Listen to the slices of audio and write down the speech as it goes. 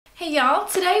Hey y'all,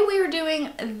 today we are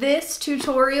doing this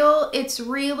tutorial. It's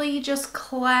really just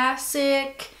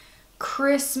classic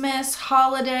Christmas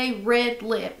holiday red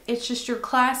lip. It's just your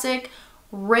classic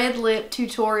red lip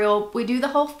tutorial. We do the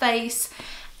whole face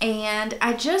and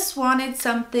I just wanted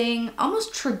something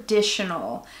almost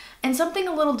traditional and something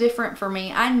a little different for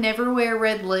me. I never wear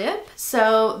red lip,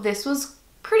 so this was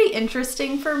pretty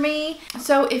interesting for me.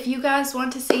 So if you guys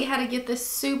want to see how to get this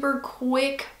super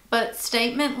quick but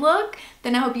statement look,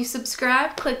 then I hope you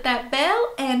subscribe, click that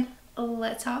bell, and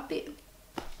let's hop in.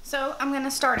 So I'm gonna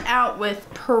start out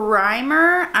with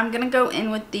primer. I'm gonna go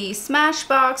in with the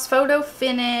Smashbox Photo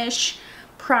Finish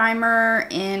Primer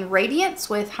in Radiance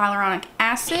with hyaluronic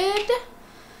acid.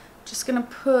 Just gonna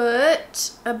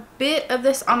put a bit of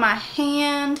this on my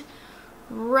hand,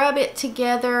 rub it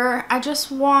together. I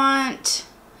just want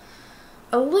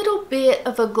a little bit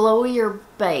of a glowier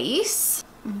base.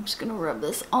 I'm just gonna rub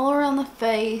this all around the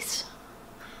face.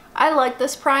 I like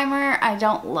this primer. I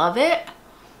don't love it,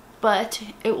 but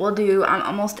it will do. I'm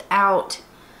almost out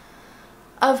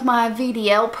of my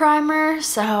VDL primer,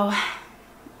 so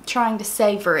trying to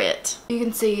savor it. You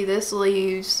can see this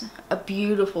leaves a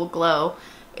beautiful glow.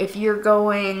 If you're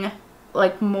going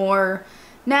like more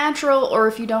natural, or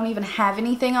if you don't even have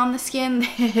anything on the skin,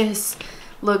 this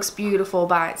looks beautiful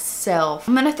by itself.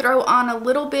 I'm gonna throw on a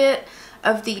little bit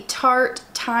of the Tarte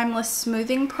Timeless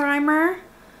Smoothing Primer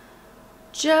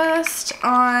just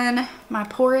on my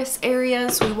porous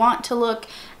areas. We want to look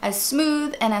as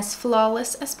smooth and as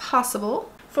flawless as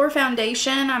possible. For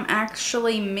foundation, I'm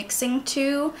actually mixing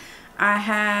two. I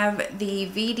have the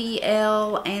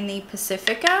VDL and the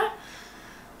Pacifica.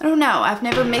 I don't know, I've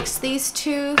never mixed these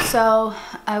two, so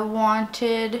I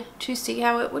wanted to see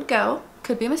how it would go.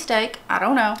 Could be a mistake, I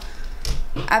don't know.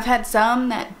 I've had some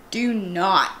that do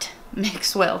not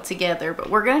mix well together, but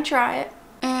we're gonna try it.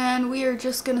 And we are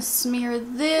just gonna smear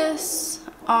this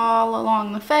all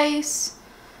along the face.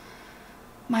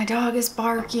 My dog is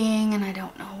barking and I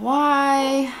don't know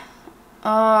why.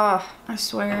 I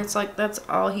swear it's like that's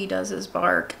all he does is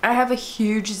bark. I have a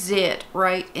huge zit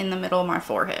right in the middle of my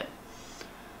forehead.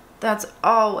 That's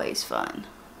always fun.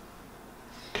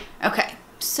 Okay,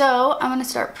 so I'm gonna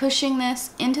start pushing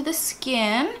this into the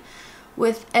skin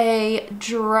with a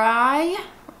dry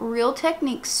Real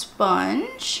Technique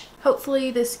sponge.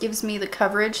 Hopefully this gives me the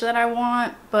coverage that I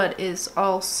want, but is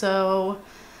also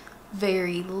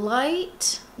very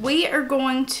light. We are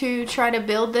going to try to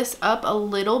build this up a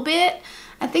little bit.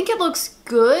 I think it looks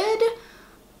good,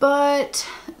 but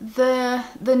the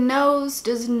nose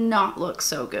does not look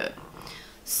so good.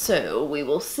 So we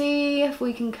will see if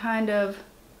we can kind of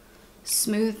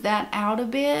smooth that out a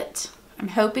bit. I'm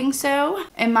hoping so.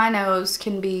 And my nose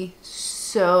can be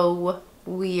so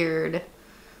weird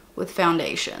with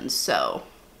foundations, so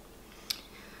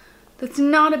that's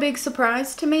not a big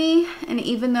surprise to me. And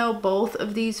even though both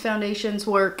of these foundations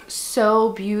work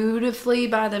so beautifully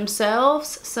by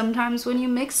themselves, sometimes when you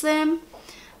mix them,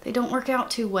 they don't work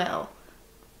out too well.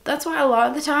 That's why a lot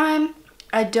of the time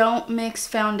I don't mix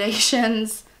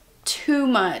foundations too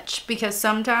much, because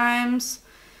sometimes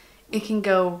it can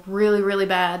go really, really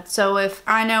bad. So if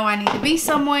I know I need to be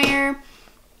somewhere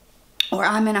or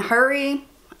I'm in a hurry,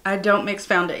 I don't mix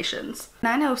foundations. And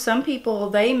I know some people,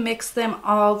 they mix them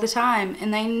all the time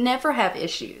and they never have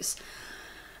issues.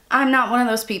 I'm not one of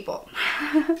those people.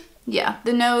 Yeah,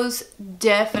 the nose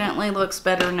definitely looks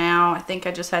better now. I think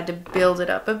I just had to build it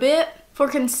up a bit. For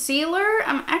concealer,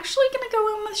 I'm actually gonna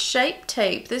go in with Shape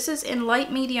Tape. This is in Light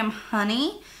Medium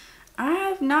Honey.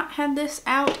 I've not had this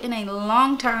out in a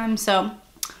long time, so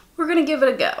we're gonna give it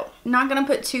a go. Not gonna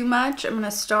put too much. I'm gonna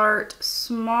start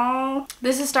small.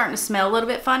 This is starting to smell a little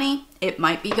bit funny. It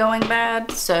might be going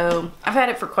bad, so I've had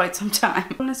it for quite some time.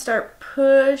 I'm gonna start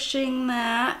pushing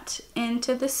that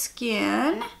into the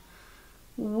skin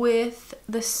with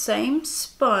the same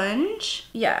sponge.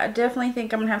 Yeah, I definitely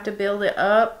think I'm gonna have to build it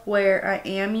up where I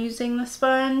am using the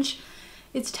sponge.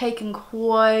 It's taken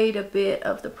quite a bit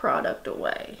of the product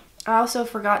away. I also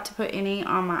forgot to put any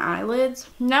on my eyelids.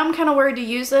 Now I'm kind of worried to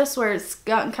use this where it's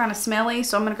gotten kind of smelly,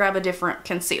 so I'm going to grab a different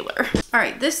concealer.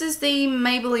 Alright, this is the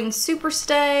Maybelline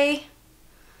Superstay.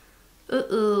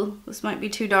 This might be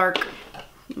too dark.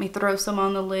 Let me throw some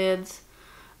on the lids.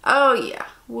 Oh yeah.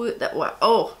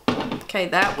 Okay,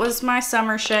 that was my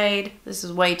summer shade. This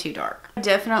is way too dark. I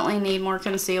definitely need more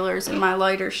concealers in my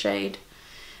lighter shade.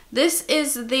 This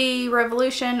is the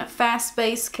Revolution Fast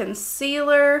Base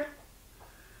Concealer.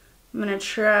 I'm gonna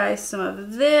try some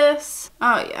of this.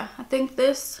 Oh yeah, I think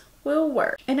this will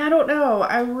work. And I don't know,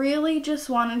 I really just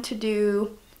wanted to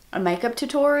do a makeup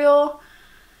tutorial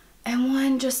and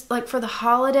one just like for the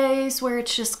holidays where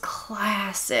it's just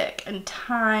classic and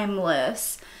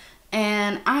timeless.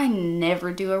 And I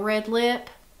never do a red lip.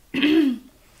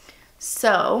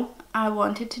 So I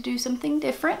wanted to do something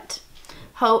different.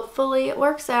 Hopefully it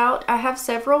works out. I have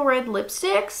several red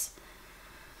lipsticks,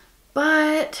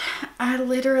 but I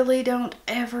literally don't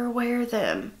ever wear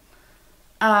them.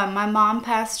 My mom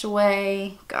passed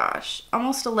away, gosh,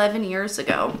 almost 11 years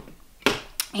ago.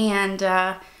 And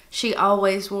she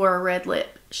always wore a red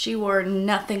lip. She wore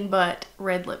nothing but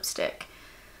red lipstick.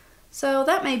 So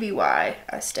that may be why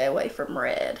I stay away from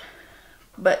red.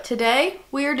 But today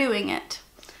we are doing it.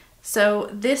 So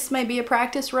this may be a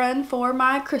practice run for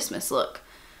my Christmas look.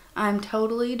 I'm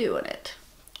totally doing it.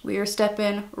 We are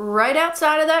stepping right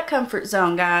outside of that comfort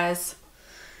zone, guys.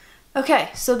 Okay,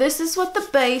 so this is what the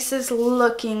base is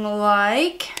looking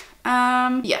like.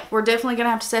 Yeah, we're definitely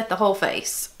gonna have to set the whole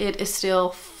face. It is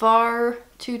still far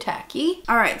too tacky.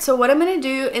 All right, so what I'm gonna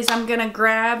do is I'm gonna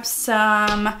grab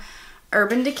some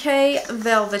Urban Decay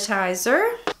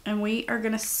Velvetizer, and we are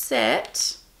gonna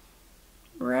set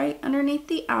right underneath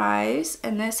the eyes,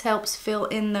 and this helps fill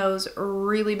in those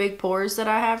really big pores that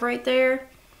I have right there.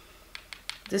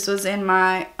 This was in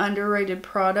my underrated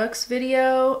products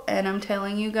video, and I'm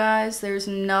telling you guys, there's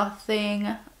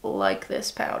nothing like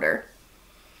this powder.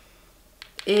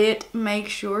 It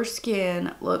makes your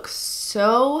skin look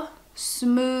so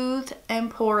smooth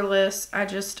and poreless.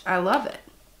 I love it.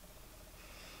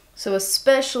 So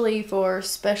especially for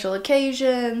special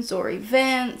occasions or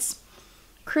events,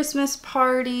 Christmas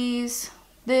parties,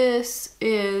 this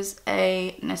is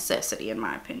a necessity in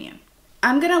my opinion.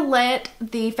 I'm gonna let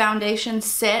the foundation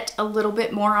set a little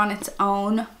bit more on its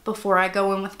own before I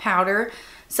go in with powder.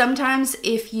 Sometimes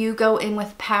if you go in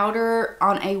with powder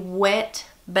on a wet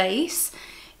base,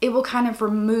 it will kind of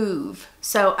remove.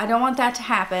 So I don't want that to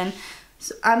happen.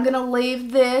 So I'm gonna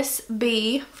leave this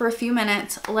be for a few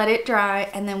minutes, let it dry,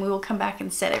 and then we will come back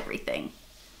and set everything.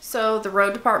 So the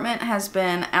road department has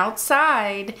been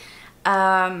outside.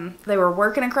 They were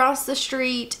working across the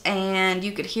street, and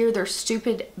you could hear their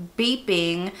stupid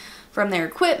beeping from their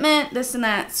equipment, this and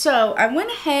that. So I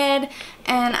went ahead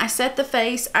and I set the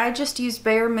face. I just used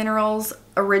Bare Minerals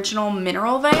Original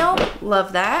Mineral Veil.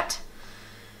 Love that.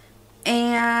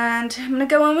 And I'm gonna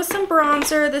go in with some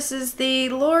bronzer. This is the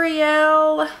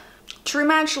L'Oreal True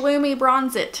Match Lumi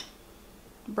Bronzer.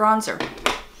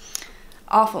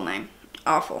 Awful name.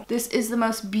 Awful. This is the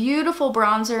most beautiful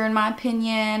bronzer in my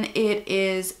opinion. It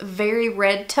is very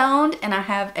red toned, and I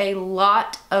have a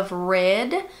lot of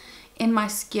red in my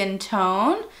skin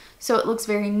tone, so it looks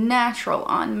very natural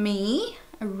on me.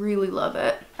 I really love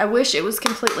it. I wish it was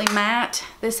completely matte.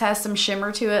 This has some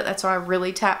shimmer to it. That's why I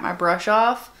really tap my brush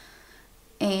off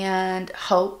and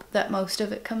hope that most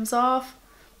of it comes off.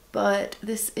 But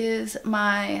this is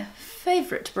my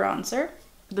favorite bronzer.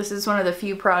 This is one of the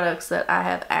few products that I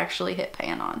have actually hit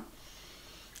pan on.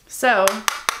 So,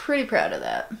 pretty proud of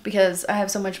that because I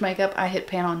have so much makeup, I hit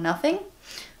pan on nothing.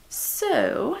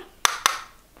 So,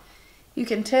 you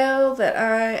can tell that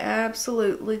I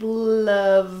absolutely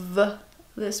love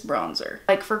this bronzer.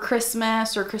 Like for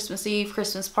Christmas or Christmas Eve,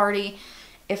 Christmas party,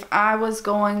 if I was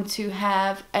going to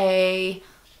have a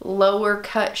lower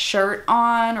cut shirt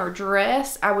on or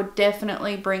dress, I would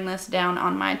definitely bring this down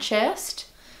on my chest,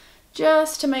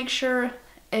 just to make sure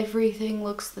everything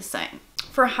looks the same.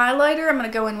 For highlighter, I'm going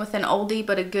to go in with an oldie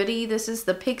but a goodie. This is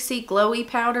the Pixi Glowy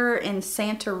Powder in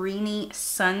Santorini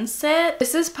Sunset.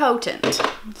 This is potent,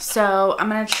 so I'm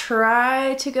going to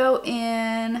try to go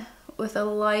in with a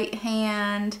light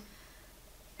hand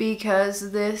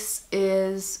because this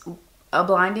is a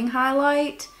blinding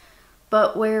highlight,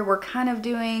 but where we're kind of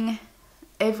doing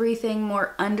everything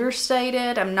more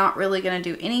understated, I'm not really going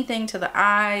to do anything to the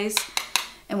eyes,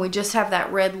 and we just have that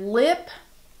red lip.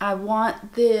 I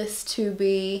want this to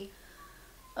be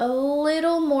a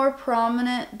little more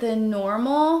prominent than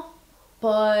normal,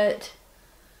 but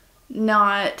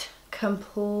not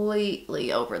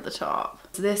completely over the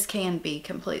top. This can be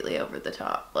completely over the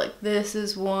top. Like, this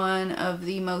is one of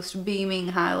the most beaming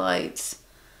highlights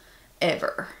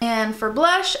ever. And for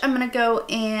blush, I'm gonna go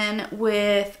in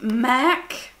with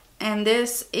MAC, and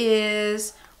this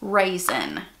is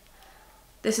Raizin.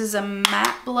 This is a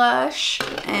matte blush,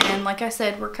 and like I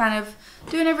said, we're kind of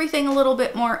doing everything a little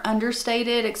bit more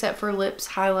understated except for lips,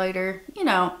 highlighter, you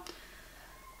know.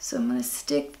 So I'm gonna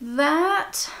stick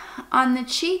that on the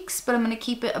cheeks, but I'm gonna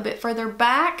keep it a bit further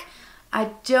back.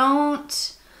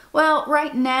 Well,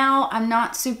 right now I'm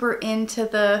not super into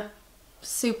the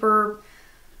super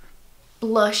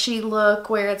blushy look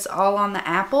where it's all on the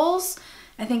apples.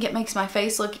 I think it makes my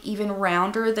face look even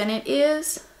rounder than it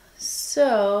is.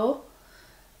 So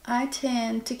I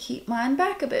tend to keep mine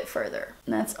back a bit further.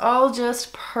 And that's all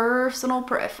just personal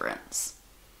preference.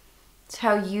 It's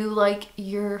how you like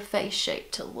your face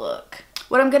shape to look.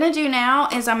 What I'm gonna do now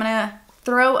is I'm gonna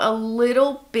throw a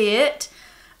little bit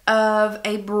of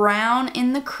a brown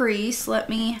in the crease. Let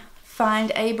me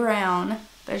find a brown.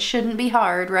 That shouldn't be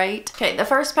hard, right? Okay, the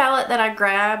first palette that I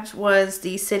grabbed was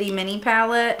the City Mini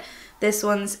palette. This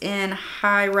one's in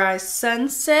High Rise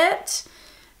Sunset.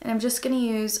 And I'm just gonna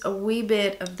use a wee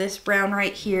bit of this brown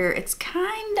right here. It's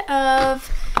kind of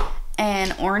an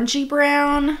orangey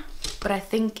brown, but I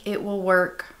think it will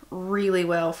work really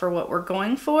well for what we're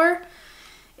going for.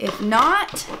 If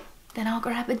not, then I'll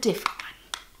grab a different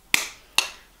one.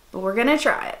 But we're gonna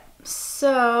try it.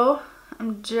 So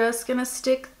I'm just gonna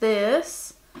stick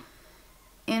this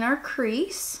in our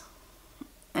crease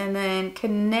and then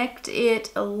connect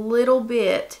it a little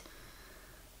bit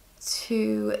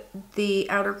to the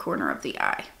outer corner of the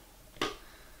eye.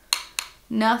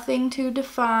 Nothing too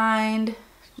defined,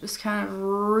 just kind of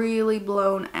really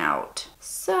blown out.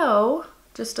 So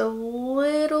just a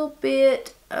little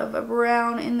bit of a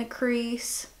brown in the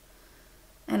crease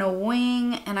and a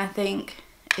wing, and I think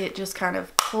it just kind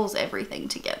of pulls everything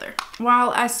together. While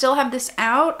I still have this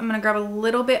out, I'm gonna grab a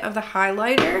little bit of the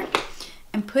highlighter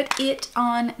and put it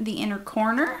on the inner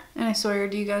corner. And I swear,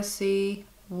 do you guys see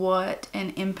what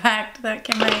an impact that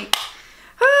can make?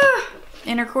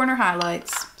 Inner corner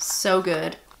highlights, so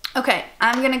good. Okay,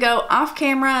 I'm gonna go off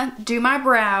camera, do my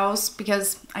brows,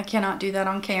 because I cannot do that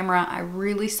on camera. I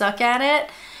really suck at it.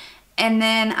 And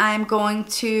then I'm going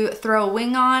to throw a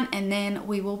wing on, and then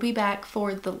we will be back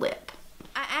for the lip.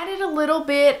 I added a little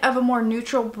bit of a more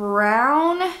neutral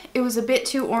brown. It was a bit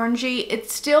too orangey.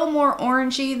 It's still more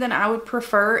orangey than I would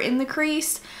prefer in the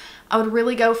crease. I would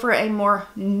really go for a more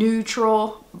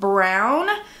neutral brown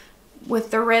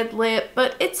with the red lip,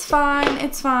 but it's fine,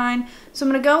 it's fine. So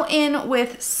I'm gonna go in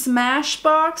with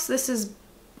Smashbox. This is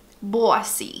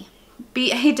bawse,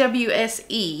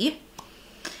 B-A-W-S-E.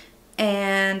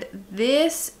 And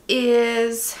this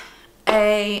is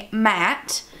a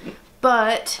matte,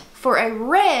 but for a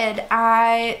red,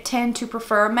 I tend to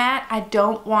prefer matte. I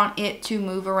don't want it to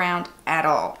move around at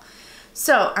all.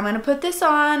 So I'm gonna put this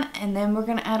on, and then we're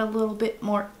gonna add a little bit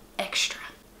more extra.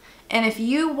 And if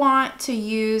you want to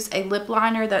use a lip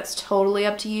liner, that's totally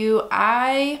up to you.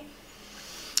 I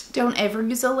don't ever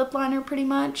use a lip liner pretty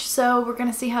much, so we're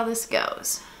gonna see how this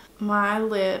goes. My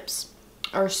lips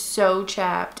are so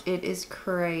chapped, it is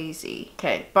crazy.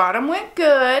 Okay, bottom went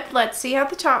good. Let's see how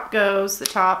the top goes. The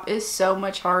top is so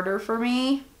much harder for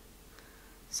me.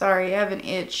 Sorry, I have an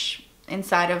itch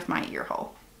inside of my ear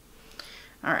hole.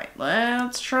 All right,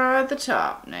 let's try the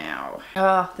top now.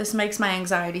 Oh, this makes my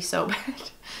anxiety so bad.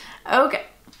 Okay,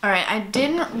 all right, I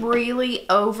didn't really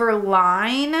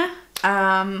overline.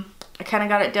 I kind of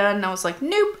got it done and I was like,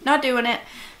 nope, not doing it.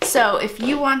 So if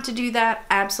you want to do that,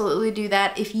 absolutely do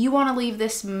that. If you want to leave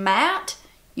this matte,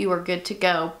 you are good to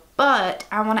go. But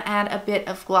I want to add a bit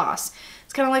of gloss.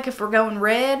 It's kind of like if we're going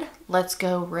red, let's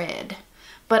go red.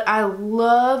 But I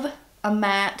love a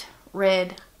matte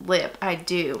red lip, I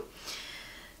do.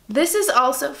 This is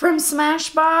also from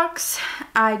Smashbox.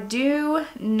 I do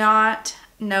not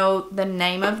know the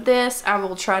name of this. I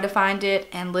will try to find it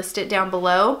and list it down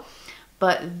below.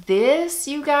 But this,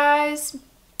 you guys,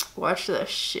 watch this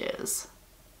shiz.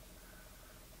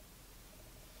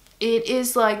 It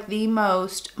is like the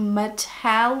most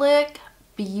metallic,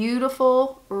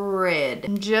 beautiful red.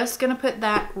 I'm just gonna put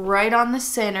that right on the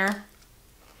center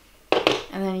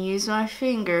and then use my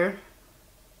finger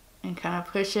and kind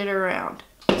of push it around.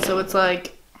 So it's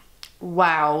like,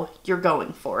 wow, you're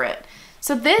going for it.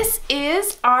 So this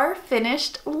is our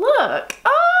finished look.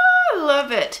 Oh, I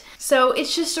love it. So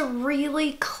it's just a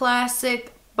really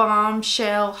classic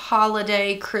bombshell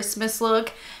holiday Christmas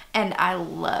look, and I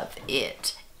love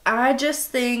it. I just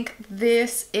think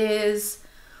this is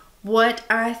what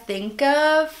I think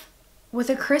of with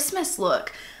a Christmas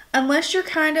look. Unless you're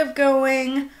kind of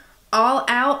going all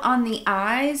out on the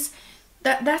eyes,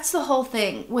 that's the whole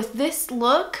thing. With this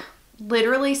look,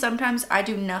 literally sometimes I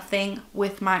do nothing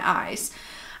with my eyes.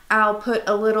 I'll put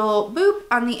a little boop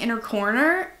on the inner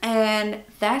corner and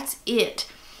that's it.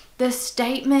 The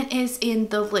statement is in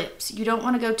the lips. You don't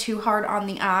want to go too hard on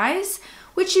the eyes,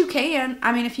 which you can.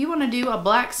 I mean, if you want to do a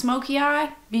black smoky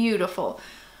eye, beautiful.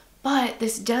 But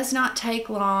this does not take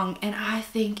long and I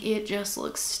think it just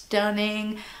looks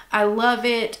stunning. I love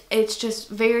it. It's just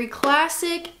very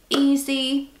classic,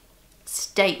 easy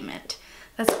statement.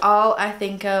 That's all I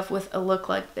think of with a look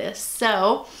like this.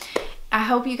 So I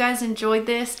hope you guys enjoyed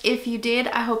this. If you did,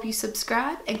 I hope you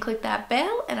subscribe and click that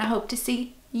bell, and I hope to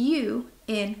see you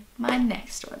in my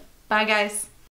next one. Bye guys.